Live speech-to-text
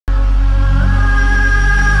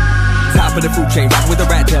top of the food chain, rockin' with a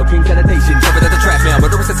rat tail, king sanitation, covered as a trash man,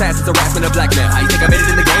 murderous assassins, harassment of black men. How you think I made it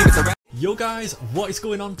in the game? It's a rap. Yo guys, what is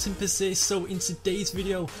going on? Timpus here. So in today's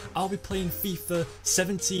video, I'll be playing FIFA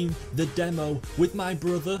 17, the demo, with my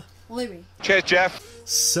brother Louis. Cheers, Jeff.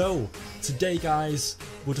 So today guys,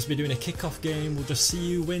 we'll just be doing a kickoff game. We'll just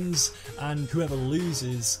see who wins, and whoever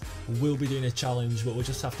loses will be doing a challenge, but we'll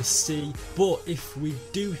just have to see. But if we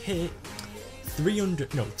do hit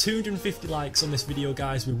 250 likes on this video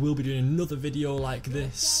guys, we will be doing another video like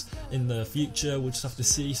this in the future. We'll just have to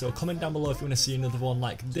see, so comment down below if you want to see another one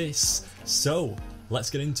like this. So let's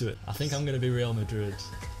get into it. I think I'm going to be Real Madrid.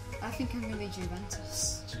 I think I'm going to be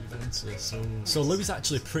Juventus. So Louis is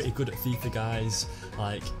actually pretty good at FIFA guys,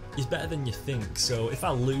 like he's better than you think, so if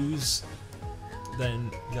I lose then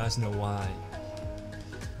you guys know why.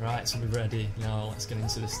 Right, so we're ready now, let's get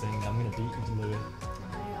into this thing. I'm going to beat you, Louis.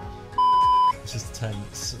 Which is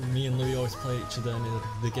tense. Me and Louis always play each other and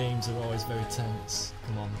the games are always very tense.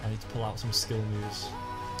 Come on, I need to pull out some skill moves.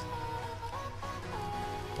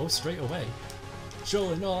 Oh, straight away?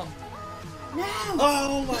 Surely not. No!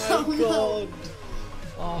 Oh my god! No.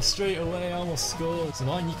 Oh, straight away I almost scored. It's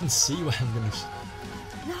annoying, you can see where I'm gonna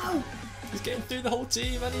No! He's getting through the whole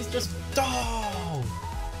team and he's just... Oh!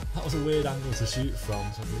 That was a weird angle to shoot from,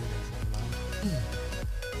 so I really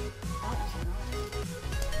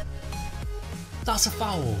That's a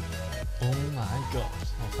foul! Oh my god.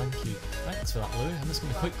 Oh, thank you. Thanks for that, Louis. I'm just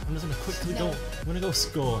gonna quickly go. I'm gonna go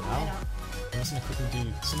score now. I'm just gonna quickly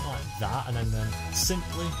do something like that, and then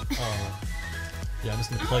simply. Oh, yeah. I'm just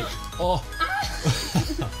gonna play. Oh.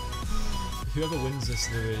 Whoever wins this,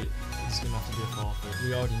 Louis, is gonna have to do a forfeit.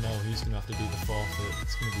 We already know who's gonna have to do the forfeit.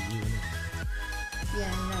 It's gonna be you, isn't it?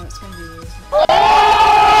 Yeah, no, it's gonna be you.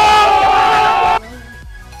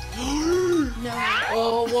 No.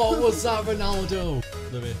 Oh, what was that, Ronaldo?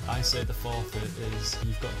 Louis, I say the forfeit is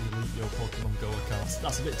you've got to delete your Pokemon Go account.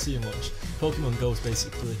 That's a bit too much. Pokemon Go is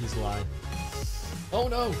basically his life. Oh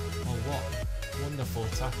no! Oh, what wonderful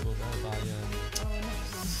tackle there by...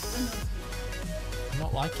 I'm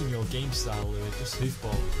not liking your game style, Louis, just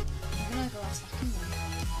hoofball. I'm gonna go attacking them.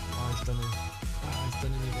 Oh, he's done it. Oh, he's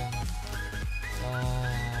done it again.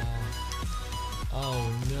 Oh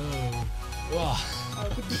no. Oh. Oh,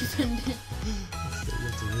 good defending.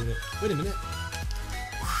 Wait a minute.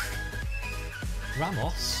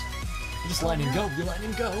 Ramos? You're just letting him go. You're letting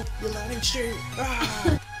him go. You're letting him shoot.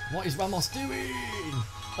 Ah. What is Ramos doing?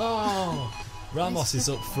 Oh, Ramos is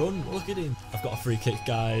up front. Look at him. I've got a free kick,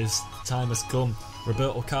 guys. The time has come.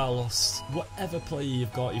 Roberto Carlos. Whatever play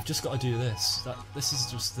you've got, you've just got to do this. This is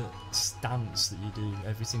just the stance that you do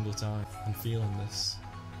every single time. I'm feeling this.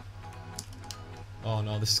 Oh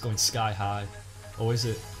no, this is going sky high. Or is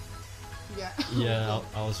it? Yeah. Yeah,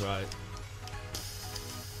 I was right.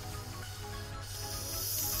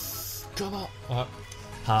 Come on. Right.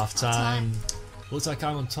 Half time. Looks like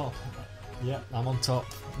I'm on top. Yeah, I'm on top.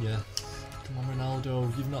 Yeah. Come on,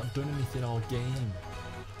 Ronaldo. You've not done anything all game.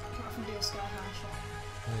 Apart from do a sky high shot.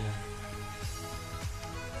 Oh yeah.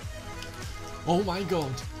 Oh my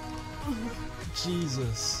god.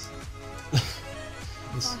 Jesus.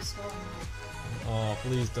 Oh,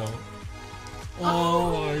 please don't.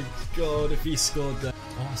 Oh my god, if he scored there.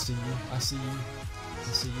 Oh, I see you, I see you. I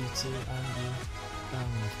see you too, and you.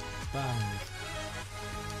 Bang, bang,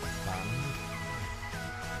 bang.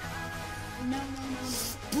 No.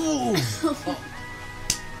 Boom! Oh.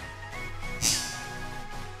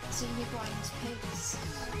 So you're going his pace.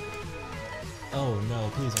 Oh no,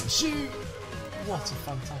 please don't shoot! What a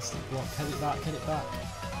fantastic block. Head it back, head it back.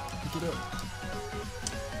 Pick it up.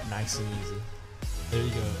 Nice and easy. There you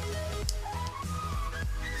go.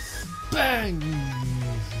 Bang!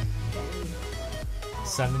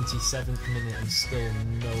 77th minute and still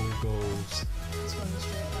no goals. It's going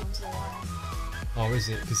straight down to the line. Oh, is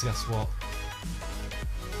it? Because guess what?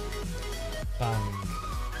 Bang.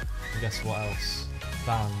 And guess what else?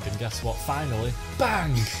 Bang. And guess what? Finally,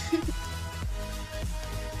 bang!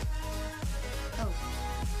 Oh.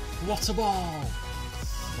 What a ball!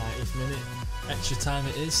 90th minute. Extra time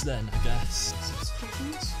it is then, I guess.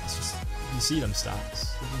 Substitutions? It's just, you see them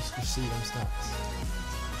stats. You just see them stats.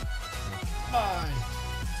 My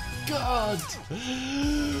God!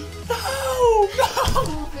 No! No!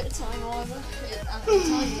 Forfeit time, Oliver. I can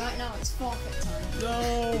tell you right now, it's forfeit time.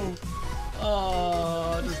 No!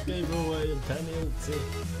 Oh, I just gave away a penalty.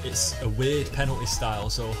 It's a weird penalty style,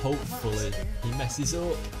 so hopefully he messes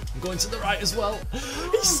up. I'm going to the right as well.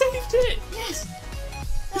 He saved it! Yes!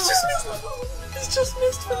 He's just missed. He's just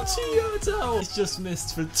missed from 2 yards out. He's just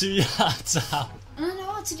missed from 2 yards out. And I know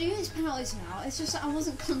how to do these penalties now. It's just that I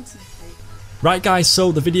wasn't concentrating. Right guys,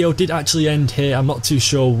 so the video did actually end here. I'm not too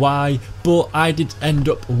sure why, but I did end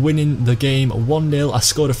up winning the game 1-0. I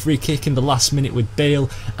scored a free kick in the last minute with Bale,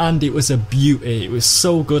 and it was a beauty. It was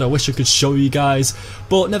so good, I wish I could show you guys.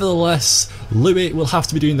 But nevertheless, Louis will have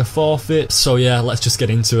to be doing the forfeit, so yeah, let's just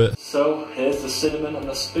get into it. So here's the cinnamon and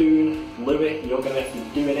the spoon. Louis, you're going to have to be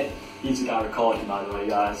doing it. He's the guy recording, by the way,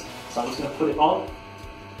 guys. So I'm just going to put it on.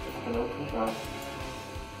 If I can open it, right.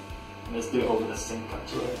 And let's do it over the sink,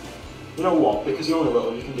 actually. You know what, because you're only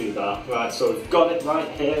little, you can do that. Right, so we've got it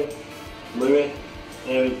right here. Louis,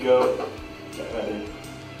 here we go. Get ready.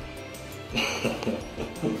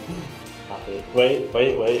 Happy. Wait.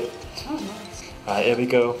 Oh, nice. Right, here we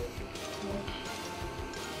go.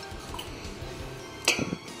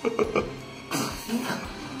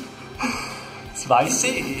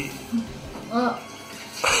 Spicy. Oh.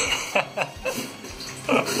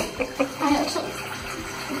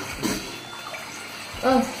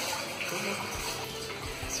 Oh.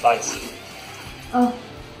 Spicy. Oh.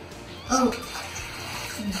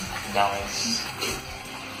 Nice.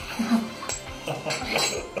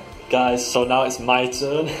 Guys, so now it's my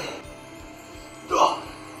turn.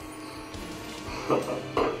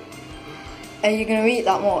 Are you going to eat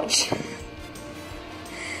that much?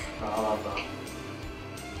 I'll have that.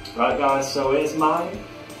 Right guys, so here's mine.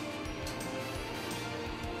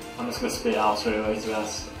 I'm just going to spit it out straight away to be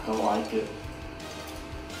honest. I don't like it.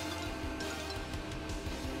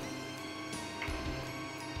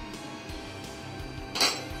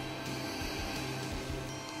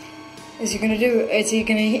 Is he going to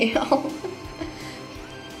eat it all?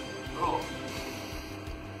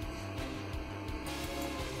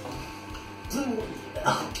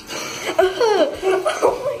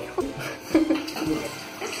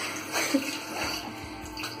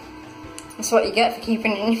 That's what you get for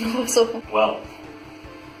keeping it in your muzzle. Well.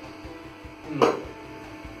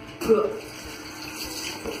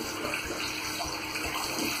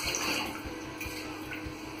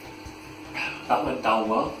 That went down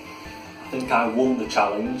well. I think I won the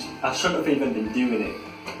challenge. I shouldn't have even been doing it,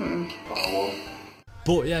 but I won.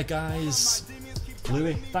 But yeah guys,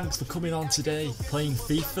 Louis, thanks for coming on today, playing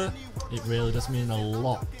FIFA. It really does mean a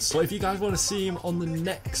lot. So if you guys want to see him on the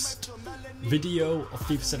next video of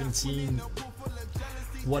FIFA 17,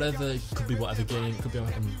 whatever, it could be whatever game, it could be on,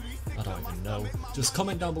 I don't even know. Just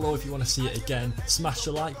comment down below if you want to see it again. Smash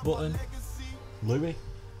the like button. Louis?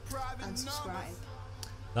 And subscribe.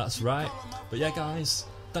 That's right. But yeah guys,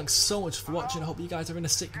 thanks so much for watching. I hope you guys are in a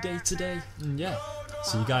sick day today. And yeah,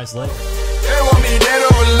 see you guys later. They want me dead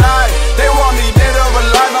or alive. They want me dead or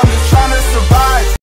alive. I'm just trying to survive.